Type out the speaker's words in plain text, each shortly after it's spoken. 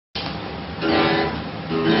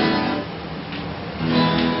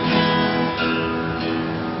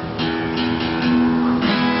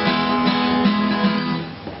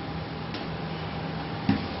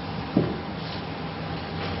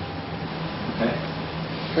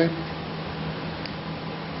Okay.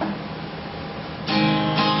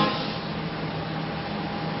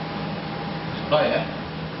 Play it.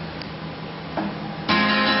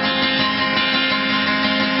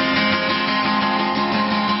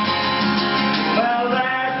 Well,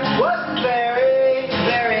 that wasn't very,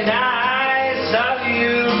 very nice of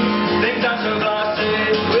you. Things are so glossy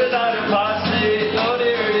without a posse. Oh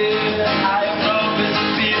dear, dear, I am hoping to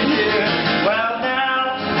be here. Well,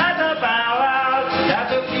 now, as I bow out at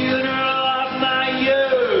the funeral of my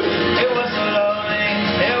youth, it was so lonely,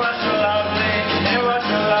 it was so lovely, it was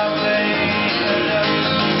so lovely.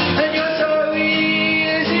 And you're so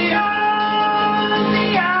easy on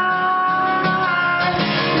the eye.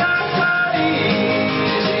 You're so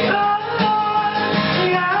easy on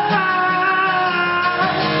the eye.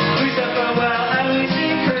 We said farewell and we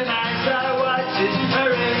synchronized our watches,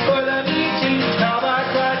 hurrying for the meeting of our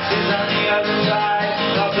clutches on the other side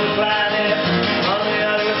of the planet, on the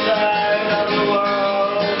other side of the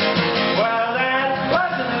world. Well, that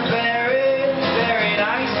wasn't a very, very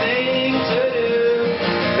nice thing to do.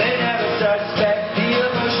 They never suspect the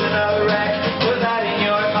emotional wreck. Put that in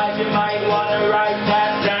your pipe, you might want to write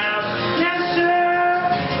that down. Yes,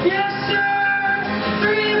 sir,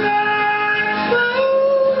 remember.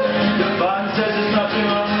 The bond says there's nothing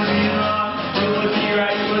wrong with being wrong. But was he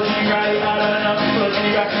right, I don't know, was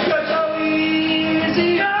he right? You're so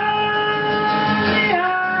easy on the eye.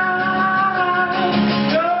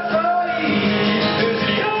 You're so easy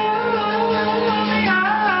on the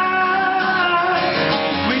eye.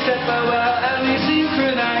 We said farewell and we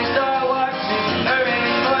synchronized our watches, hurrying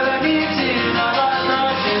for the meeting of our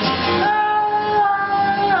crushes.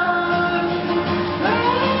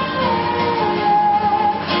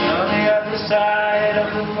 On the other side of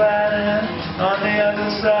the planet, on the other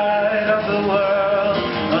side of the world,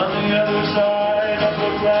 on the other side of the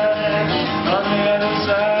planet, on the other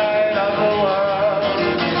side of the world.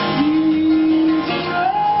 Easy on the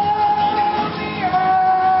eye,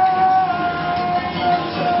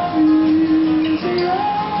 easy on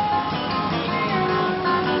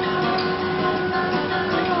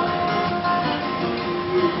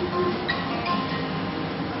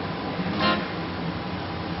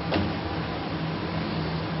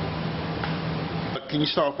Can you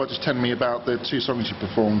start off by just telling me about the two songs you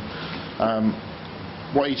performed,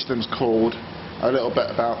 what each of them's called, a little bit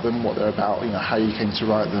about them, what they're about, you know, how you came to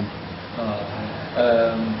write them.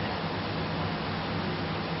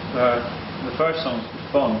 The first song's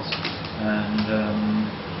Fonz, and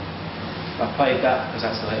I played that because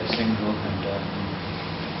that's the latest single. And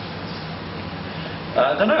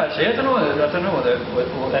I don't know actually. I don't know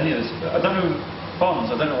what any of this. I don't know Fonz.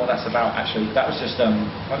 I don't know what that's about actually. That was just that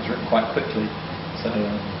was written quite quickly, so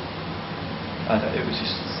it was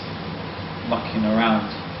just mucking around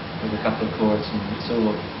with a couple of chords, and it's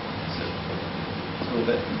all a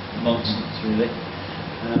bit nonsense really.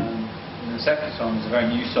 And the second song is a very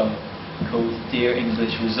new song called Dear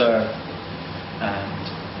English Reserve, and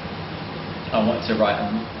I wanted to write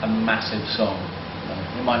a massive song.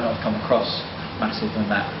 It might not have come across massive in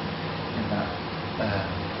that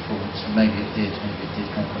performance, and maybe it did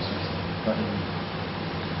come across massive,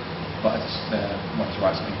 but I just wanted to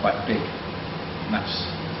write something quite big, and that's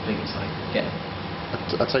as big as I could get.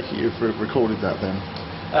 I take it you've recorded that then?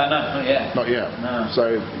 No, not yet. Not yet? No.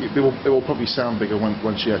 So it will probably sound bigger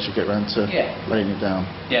once you actually get around to laying it down.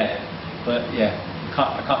 Yeah, but yeah,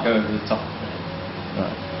 I can't go over the top of it.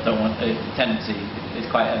 Right. Don't want the tendency. It's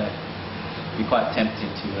quite be quite tempting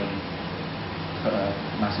to put a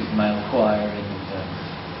massive male choir in and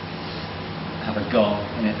have a gong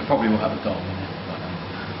in it. It probably will have a gong in it, but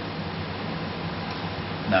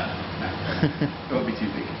no, it won't be too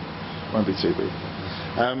big. Won't be too big.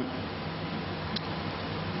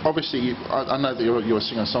 Obviously, I know that you're a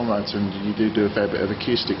singer-songwriter and you do a fair bit of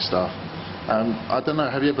acoustic stuff. I don't know,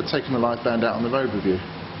 have you ever taken a live band out on the road with you?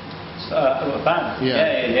 A band?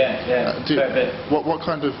 Yeah. Fair bit. What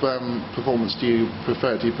kind of performance do you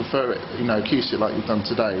prefer? Do you prefer it, acoustic like you've done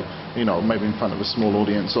today, maybe in front of a small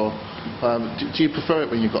audience, or do you prefer it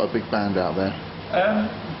when you've got a big band out there?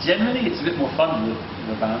 Generally, it's a bit more fun with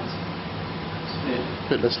a band. A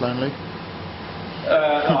bit less lonely?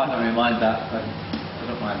 No, I don't really mind that. I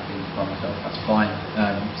don't mind being by myself. That's fine.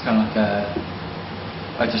 It's kind of like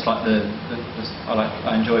I just like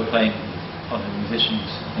I enjoy playing other musicians.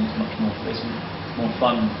 I think it's more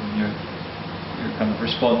fun when you're kind of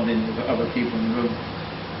responding to other people in the room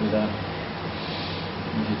with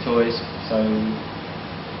your toys. So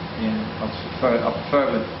yeah, I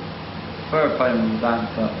prefer playing with the band,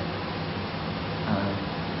 but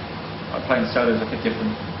playing solo is like a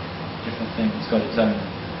different thing. It's got its own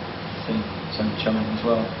thing. some chumming as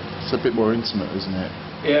well. It's a bit more intimate, isn't it?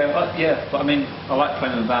 Yeah, but I mean, I like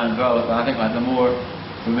playing in the band as well. But I think like the more,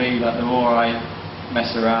 for me, like the more I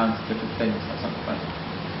mess around with different things, like something like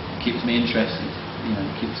keeps me interested. You know,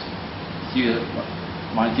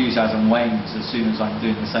 my enthusiasm wanes as soon as I'm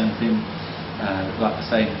doing the same thing, like the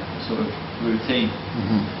same sort of routine.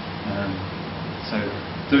 So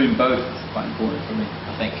doing both is quite important for me,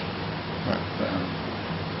 I think. Right. But,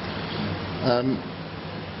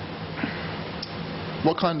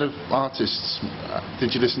 what kind of artists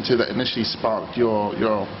did you listen to that initially sparked your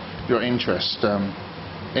interest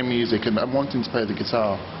in music and wanting to play the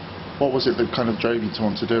guitar? What was it that kind of drove you to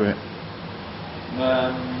want to do it?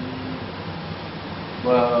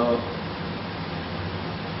 Well,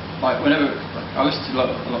 like whenever I listened to a lot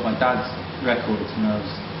of my dad's records when I was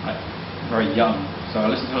like very young, so I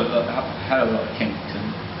listened to a hell of a lot of Kinks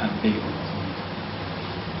and Beatles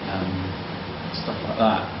and stuff like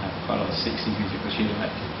that. Quite a lot of 60s music was really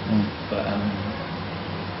like. But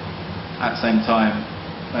at the same time,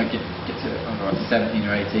 I get to about 17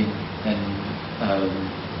 or 18, then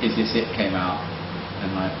Is This It came out,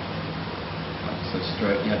 and like so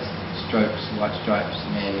you had Strokes, White Stripes,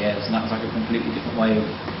 and Yeah, and that was like a completely different way of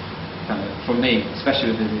kind of, for me,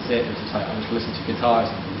 especially with Is This It, it was just like I was listening to guitars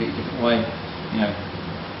in a completely different way. You know,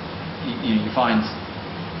 you find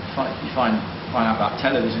out about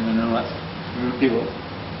television and all that. People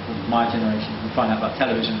of my generation would find out about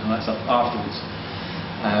television and all that stuff afterwards.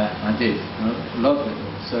 I did. I loved it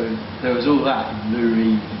all. So there was all that, and Lou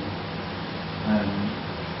Reed, and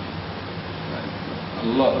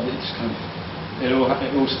a lot of it just kind of it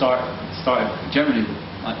all started generally with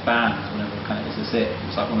like bands. Whenever kind of Is This It? It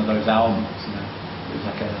was like one of those albums. You know, it was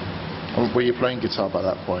like a. Were you playing guitar by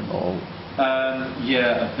that point, or?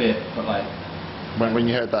 Yeah, a bit, but like. When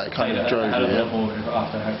you heard that, it kind of drove you. I had a lot more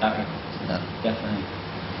after I heard that record. Yeah. Definitely.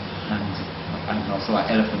 And also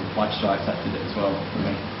like Elephant, White Stripes, that did it as well for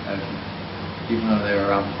me. Even though they were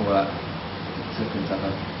around before that, it took them to have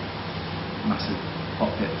a massive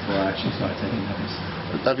pop hit before I actually started taking notice.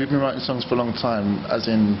 Have you been writing songs for a long time? As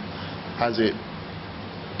in, has it,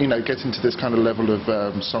 getting to this kind of level of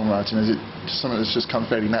songwriting, is it just something that's just come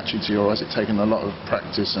fairly naturally to you, or has it taken a lot of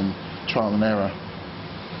practice and trial and error?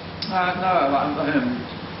 No, I'm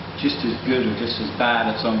just as good or just as bad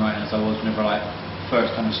at songwriting as I was whenever I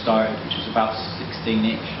first kind of started, which was about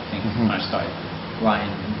 16-ish, I think. When I started writing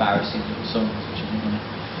embarrassing little songs, which I didn't want to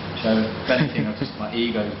show. If anything, just my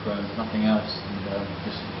ego grown, nothing else. And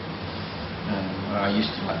I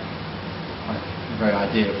used to like the very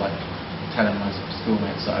idea of like telling my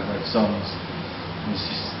schoolmates that I wrote songs. It was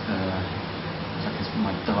just like it's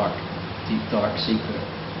my deep dark secret.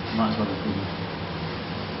 Might as well have been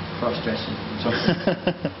cross-dressing or something.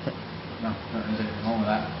 No, there's anything wrong with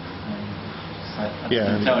that. I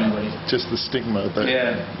didn't tell anybody. Just the stigma that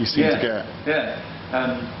you seem to get. But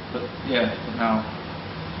now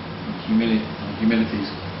humility is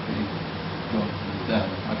pretty well.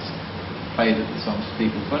 I just played the songs to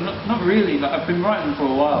people, but not really. Like I've been writing for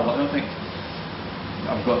a while, but I don't think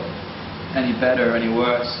I've got any better or any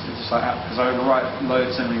worse. It's just like because I write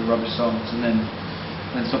so many rubbish songs, and then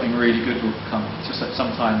something really good will come. It's just that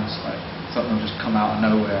sometimes like something will just come out of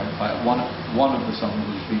nowhere. Like one of the songs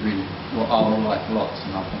will just be really I'll like lots,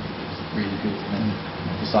 and I'll think it's really good, and then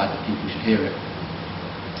decide that people should hear it.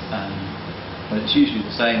 But it's usually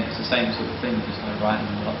the same. It's the same sort of thing. Just like writing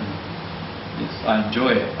a lot, and I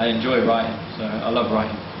enjoy it. I enjoy writing. So I love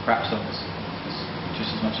writing crap songs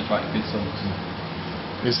just as much as writing good songs.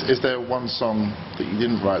 Is there one song that you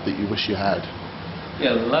didn't write that you wish you had?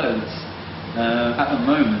 Yeah, loads. At the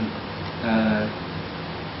moment,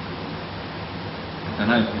 I don't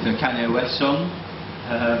know, it's a Kanye West song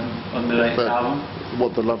on the latest album.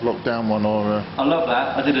 What, the Love Lockdown one, or? I love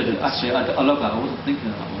that. I love that. I wasn't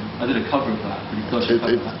thinking of that one. I did a cover of that. Pretty close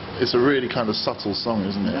cover of that. It's a really kind of subtle song,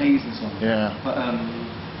 isn't it? Amazing song. Yeah. But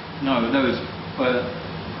no, there's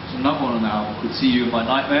another one on the album called See You in My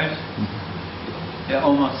Nightmares. It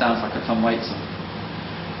almost sounds like a Tom Waits song.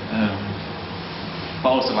 But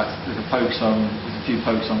also like there's a folk song, there's a few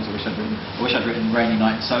folk songs I wish I'd written Rainy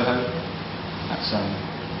Night in Soho. That's an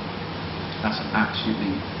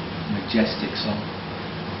absolutely majestic song.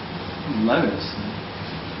 Loads.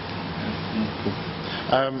 Cool.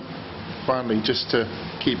 Finally, just to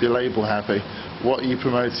keep your label happy, what are you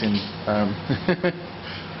promoting?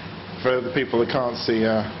 For the people that can't see,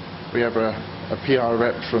 we have a PR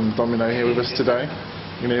rep from Domino here with us today.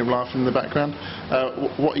 You know him laughing in the background.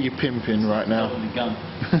 What are you pimping right now? The gun.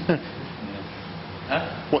 Huh?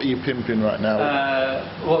 What are you pimping right now?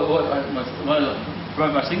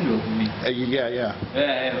 My single, you mean? Yeah.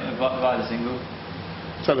 Yeah, buy the single.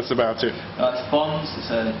 Tell us about it. It's Fonz.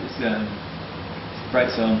 It's a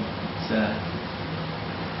great song.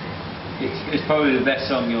 It's probably the best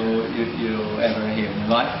song you'll ever hear in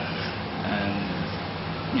your life.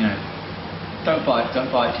 You know, don't buy it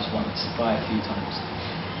just once. Buy it a few times,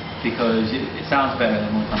 because it sounds better the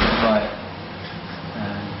more times you buy it.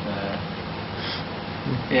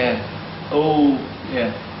 And all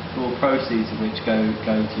proceeds of which go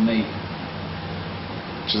to me.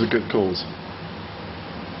 Which is a good cause.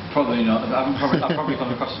 Probably not. I probably haven't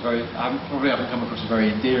come across a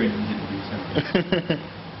very endearing interview. So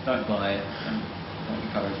don't buy it. Don't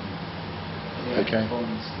encourage me. Yeah, okay.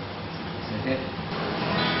 Fonz. That's it.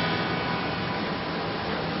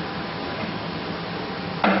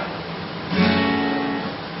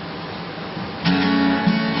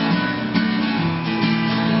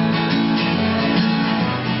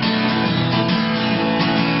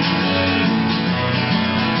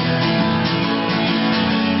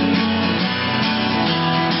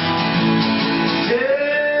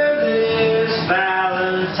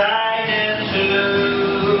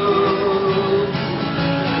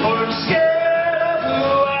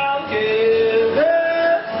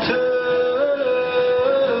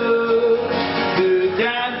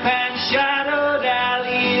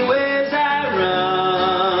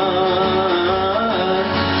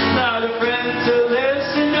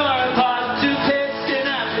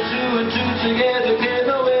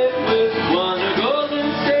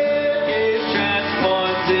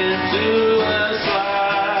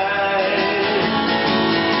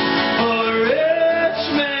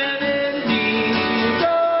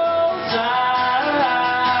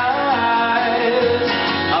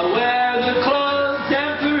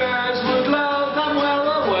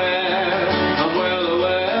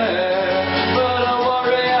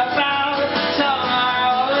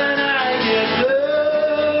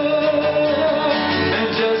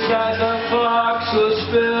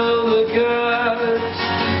 Spill the guts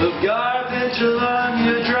of garbage.